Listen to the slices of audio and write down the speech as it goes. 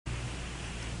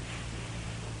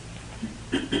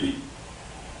I've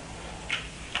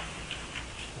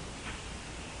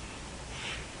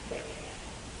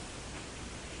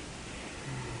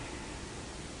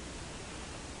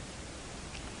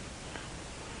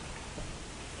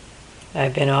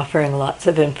been offering lots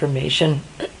of information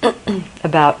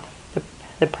about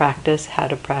the practice, how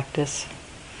to practice,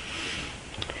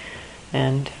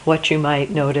 and what you might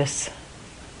notice.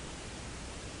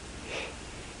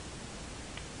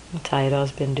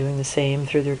 Sayadaw's been doing the same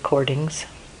through the recordings.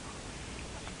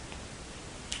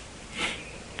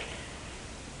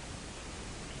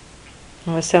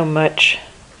 There was so much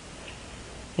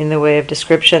in the way of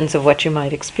descriptions of what you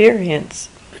might experience,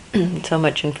 so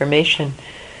much information.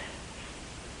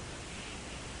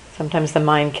 Sometimes the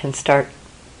mind can start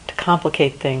to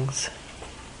complicate things.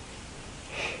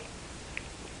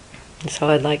 And so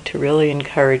I'd like to really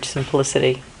encourage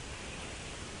simplicity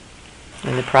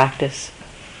in the practice.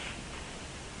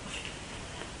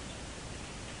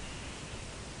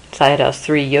 Sayadaw's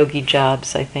 3 yogi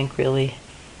jobs, I think, really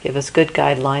give us good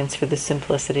guidelines for the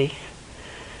simplicity.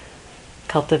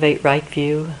 Cultivate right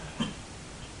view,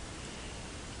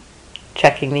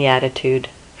 checking the attitude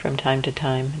from time to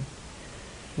time,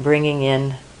 bringing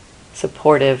in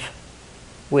supportive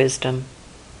wisdom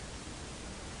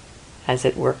as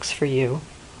it works for you.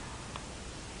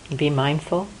 Be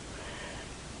mindful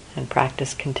and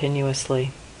practice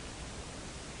continuously.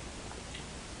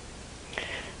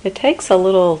 It takes a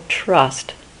little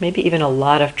trust, maybe even a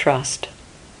lot of trust,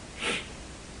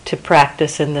 to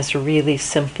practice in this really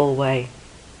simple way.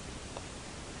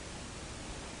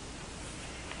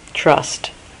 Trust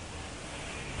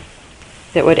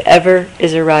that whatever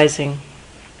is arising,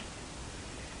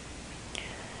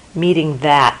 meeting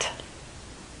that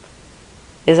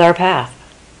is our path.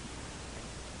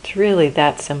 It's really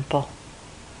that simple.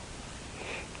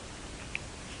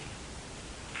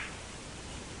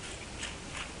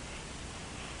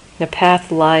 The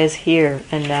path lies here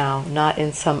and now, not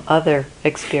in some other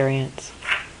experience.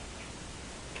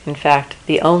 In fact,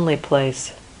 the only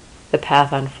place the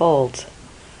path unfolds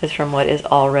is from what is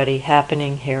already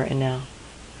happening here and now.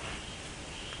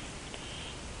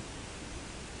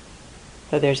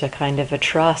 So there's a kind of a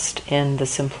trust in the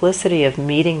simplicity of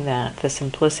meeting that, the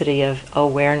simplicity of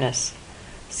awareness,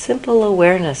 simple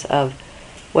awareness of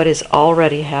what is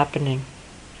already happening.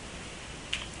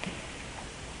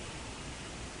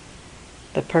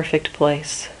 The perfect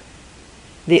place,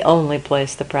 the only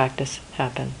place the practice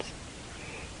happens.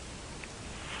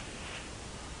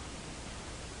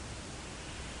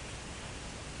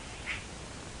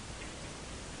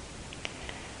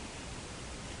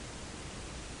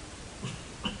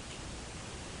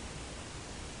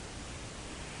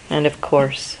 And of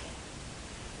course,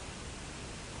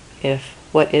 if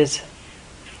what is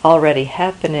already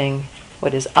happening,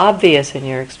 what is obvious in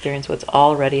your experience, what's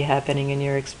already happening in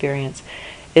your experience,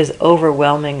 is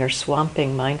overwhelming or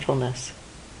swamping mindfulness,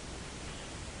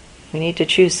 we need to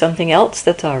choose something else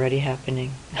that's already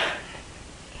happening.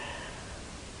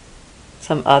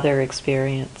 Some other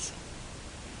experience.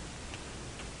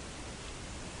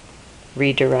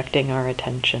 Redirecting our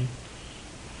attention.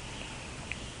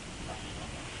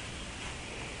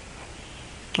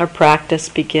 Our practice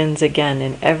begins again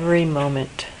in every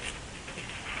moment.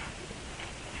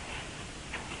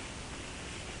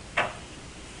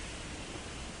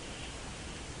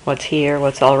 What's here,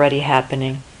 what's already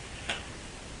happening,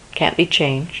 can't be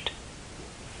changed.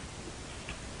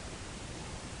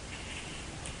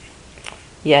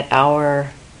 Yet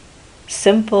our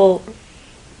simple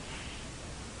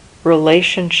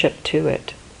relationship to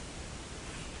it,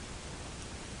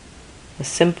 the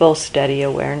simple, steady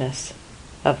awareness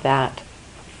of that,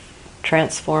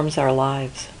 transforms our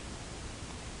lives.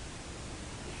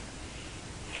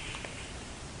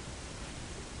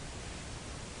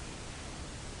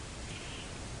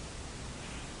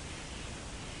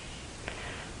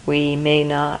 We may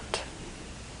not,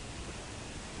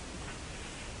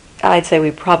 I'd say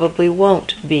we probably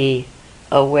won't be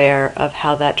aware of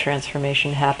how that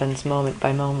transformation happens moment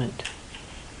by moment,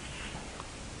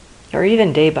 or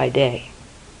even day by day.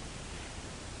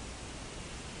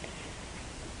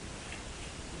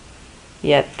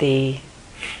 Yet the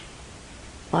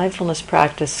mindfulness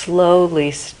practice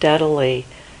slowly, steadily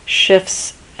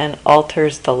shifts and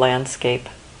alters the landscape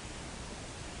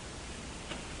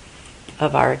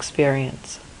of our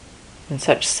experience in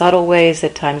such subtle ways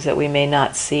at times that we may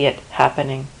not see it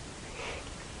happening.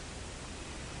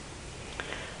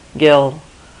 Gil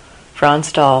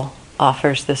Fronsdal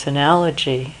offers this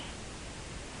analogy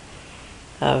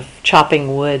of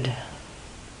chopping wood.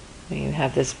 You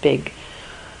have this big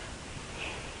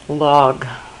log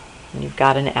and you've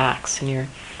got an axe and you're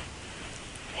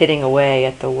hitting away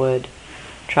at the wood,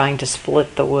 trying to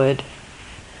split the wood.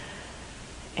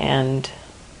 And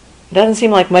it doesn't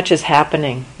seem like much is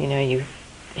happening. You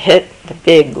hit the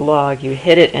big log, you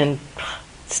hit it and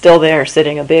it's still there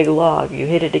sitting a big log. You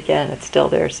hit it again, it's still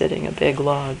there sitting a big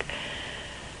log.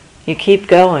 You keep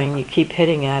going, you keep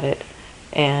hitting at it,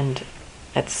 and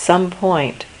at some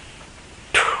point,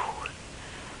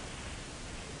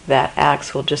 that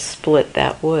axe will just split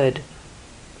that wood.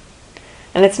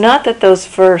 And it's not that those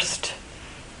first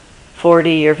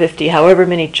 40 or 50, however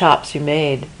many chops you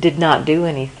made, did not do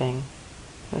anything.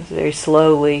 It was very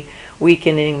slowly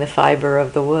weakening the fiber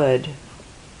of the wood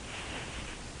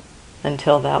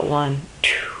until that one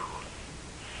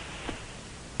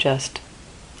just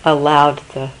allowed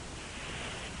the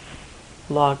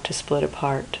log to split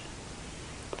apart.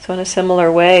 So in a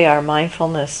similar way, our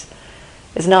mindfulness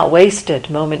is not wasted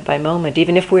moment by moment,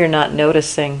 even if we are not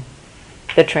noticing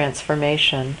the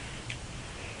transformation.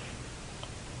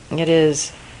 It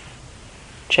is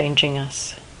changing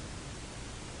us.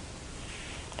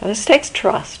 Now, this takes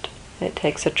trust. It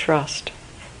takes a trust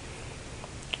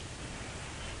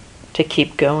to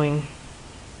keep going.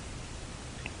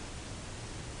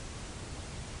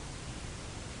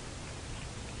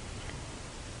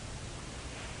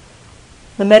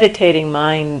 The meditating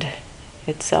mind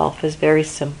itself is very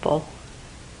simple.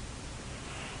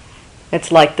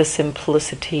 It's like the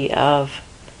simplicity of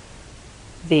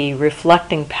the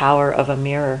reflecting power of a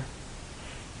mirror.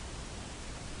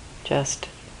 Just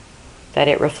that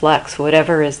it reflects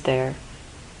whatever is there.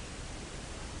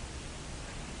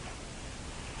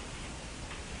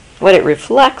 What it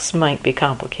reflects might be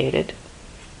complicated,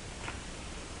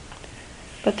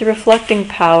 but the reflecting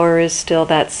power is still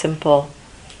that simple.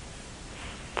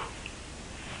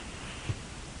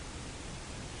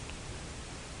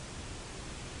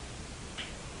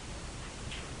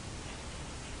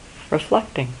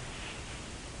 Reflecting.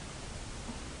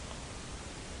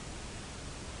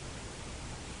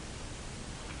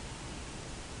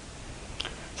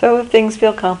 So if things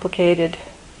feel complicated,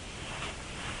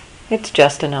 it's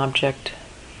just an object.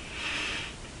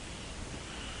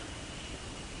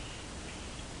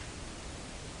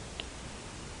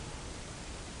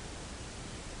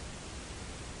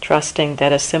 Trusting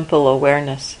that a simple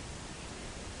awareness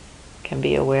can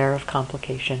be aware of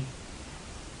complication.